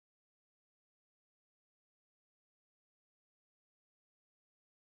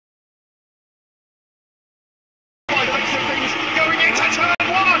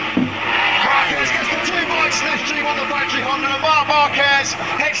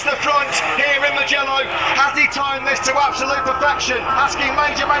takes the front here in Mugello. Has he timed this to absolute perfection? Asking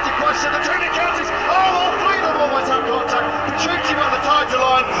major questions. The two counters. All three of them always have contact. Petrucci on the title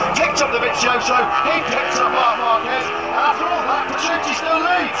line. Picked up the Vizioso. He picks up Marc Marquez. And after all that, Petrucci still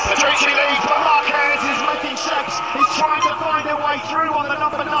leads. Petrucci leads, but Marquez is making steps. He's trying to find a way through on the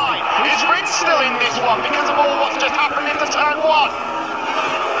number 9. Is Rins still in this one because of all what's just happened into turn 1?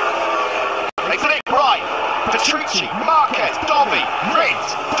 They flick right. Petrucci, Marquez, Dobby, Rins.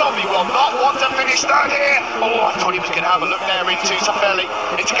 Dobby will not want to finish third here. Oh, I thought he was going to have a look there into Cifelli.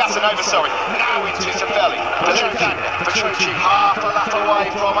 Into Casanova, sorry. Now into Cifelli. Petrucci half a lap away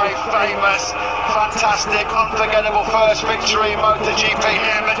from a famous, fantastic, unforgettable first victory in MotoGP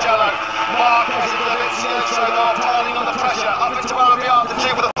here in Mugello. Marquez and Vizioso are piling on the pressure. Up into Arabian to do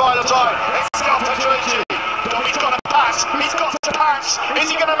for the final time. It's Scott Petrucci. Dobby's got to pass. He's got to pass. Is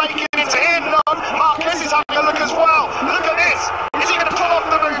he going to make it into here? No. Marquez is having a look as well. Look at this. Is he going to pull off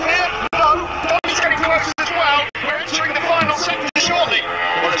the move here? No. Dobby's getting close as well. We're entering the final sector shortly.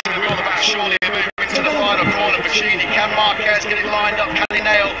 Well, it's going to be all about surely moving into the final corner. Bacchini. Can Marquez get it lined up? Can he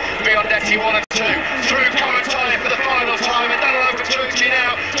nail Biondetti 1 and 2? Through Comentone for the final time. And then over Petrucci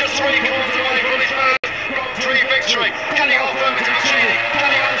now. Just 3 corners away from his first Grand Prix victory. Can he hold firm to Bacchini? Can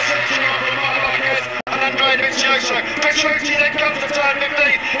he hold something up from Marquez? Andrea Vizioso. Petrucci then comes to turn 15.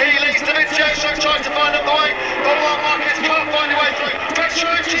 He leads to Vizioso, tries to find up the way, but Marquez can't find a way through.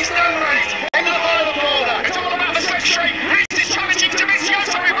 Petrucci still raised into the final corner. It's all about the century. Rins is challenging to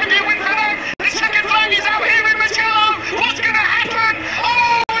Vizioso. It would be a win for them. The second flag is out here in Mugello. What's going to happen?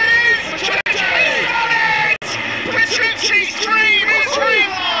 Oh, it is! He's done it! Petrucci's dream is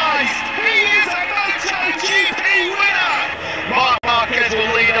realised. He is a MotoGP winner. Marc Marquez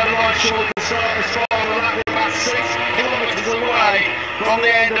will lead over the line short to start this final lap with about 6 kilometres away from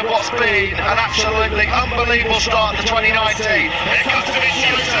the end of what's been an absolutely unbelievable start to 2019. Here comes to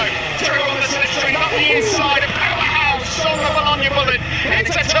Vizioso, through on the slipstream, up the inside, a powerhouse on the Bologna bullet,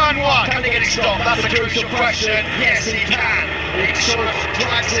 into turn 1. Can he get it stopped? That's a crucial question. Yes, he can. He sort of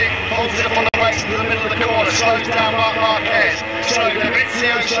drags it, holds it up on the race into the middle of the corner, slows down Marc Marquez. So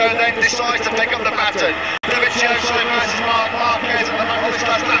Vizioso then decides to pick up the baton. Vizioso versus Marc Marquez at the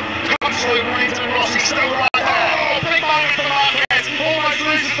last lap. Comes through Rins and Rossi, still right there. Oh, big moment for Marquez. Almost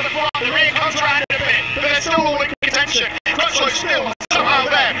loses the front. The rear comes around a bit, but they're still all in contention. Crutchlow still somehow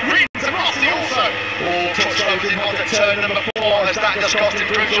there. Rins and Rossi also. Oh, Crutchlow did not at turn number 4 as that just cost him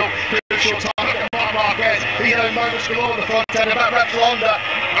crucial time. Look at Marc Marquez. He's had moments galore on the front end about Reps Honda.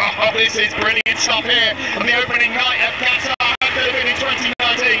 Oh, this is brilliant stuff here on the opening night of Qatar. Could have been in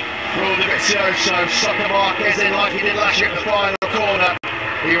 2019. Ruled a bit so sucker Marquez in like he did last year at the final corner.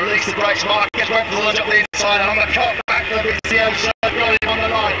 He released the brakes. Marquez went for the lunge up the inside and on the cut back for Vizioso. Got him on the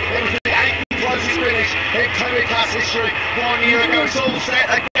line. It was the 8th closest finish in Tour class history. 1 year ago, it's all set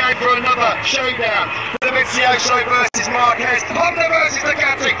again for another showdown. The Vizioso versus Marquez. Honda versus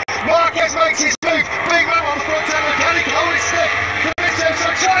Ducati. Marquez makes his move. Big man on the front end. Can he hold his stick? The Vizioso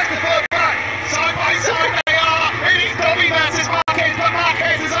tries to fall back. Side by side they are. It is Dobby versus Marquez, but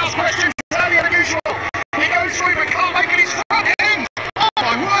Marquez has asked questions earlier than usual. He goes through but can't make it his front end.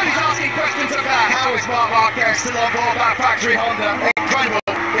 My word, he's asking questions of that. How is Marc Marquez still on board that factory Honda? Incredible.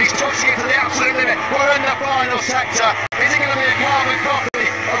 He's pushing it to the absolute limit. We're in the final sector. Is it going to be a carbon copy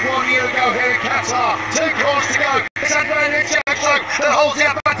of 1 year ago here in Qatar? 2 corners to go. It's Andrea Vizioso that holds the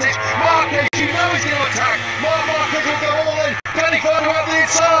advantage. Marquez, you know he's going to attack. Marc Marquez will go all in. Can he find him up the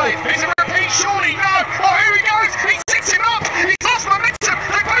inside? It's a repeat, surely. No. Oh, here he goes. He sits him up. He's lost momentum.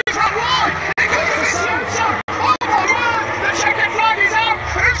 They both run wide. It goes to Vizioso. Oh, my word. The checkered flag is out.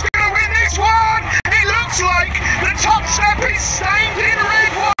 Who's going to win this one? It looks like the top step is stained in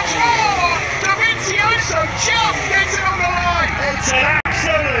red once more. Vizioso just gets it on the line. It's an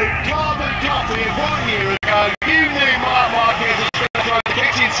absolute carbon copy of 1 year ago. You knew Marc Marquez was going to throw the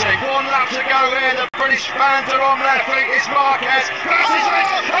kitchen sink. 1 lap to go here. The British fans are on their feet. It's Marquez versus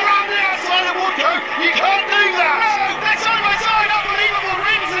Rins around the outside of Woodcote. You can't do that. No, they're side by side. Unbelievable.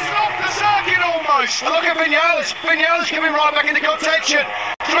 Rins has knocked the circuit almost. And look at Vinales. Vinales coming right back into contention.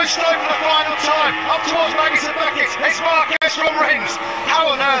 Through Stowe for the final time. Up towards Magnus and Beckett. It's Marquez from Rins.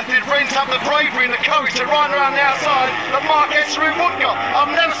 How on earth did Rins have the bravery and the courage to run around the outside of Marquez through Woodcote?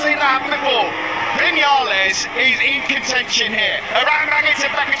 I've never seen that happen before. Vinales is in contention here. Around Magnus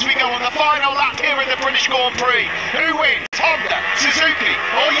and Beckett we go on the final lap here in the British Grand Prix. Who wins? Honda, Suzuki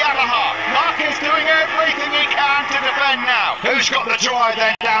or Yamaha? Marquez doing everything he can to defend now. Who's got the drive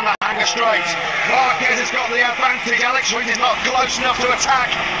then down the Hanger Straight? Marquez has got the advantage. Alex Rins is not close enough to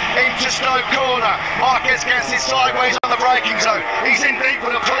attack into Stoke Corner. Marquez gets it sideways on the braking zone. He's in deep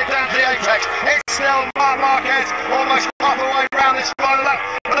and he'll pull it down to the apex. It's still Marc Marquez almost half the way round this final lap.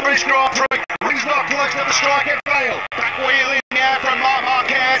 But British Grand Prix. He's not close to the strike at Vale. Back wheel in the air from Marc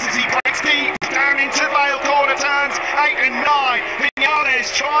Marquez as he breaks deep down into Vale corner turns 8 and 9.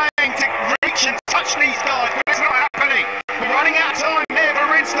 Vinales trying to reach and touch these guys, but it's not happening. We're running out of time here for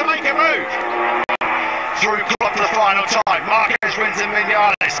Rins to make a move. Through clock for the final time. Marquez wins in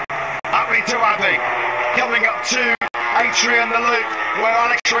Vinales. Up into Abbey. Coming up to Adrian the loop, where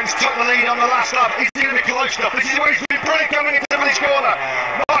Alex Rins took the lead on the last lap. Is he going to be close enough? This is where he's been brilliant coming into Billy's corner.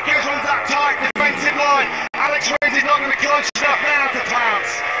 Marquez runs that tight defensive line. Alex Rins is not going to be close enough now to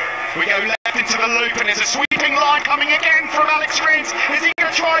pounce. We go left into the loop and there's a sweeping line coming again from Alex Rins. Is he going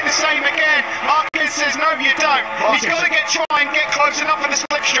to try the same again? Marquez says no, you don't. He's got to try and get close enough for the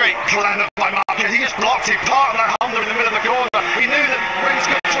slipstream. Clever by Marquez. He just blocked it, part of that Honda in the middle of the corner. He knew that Rins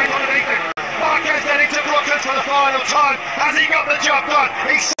could swing underneath it. Marquez then into Brooklands for the final time. Has he got the job done?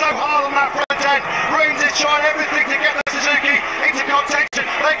 He's so hard on that front end. Rins is trying everything to get the Suzuki into contention.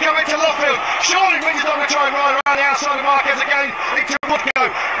 They come into Luffield. Surely Rins is not going to try and ride around the outside of Marquez again into Woodco.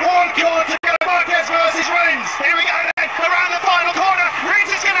 One corner to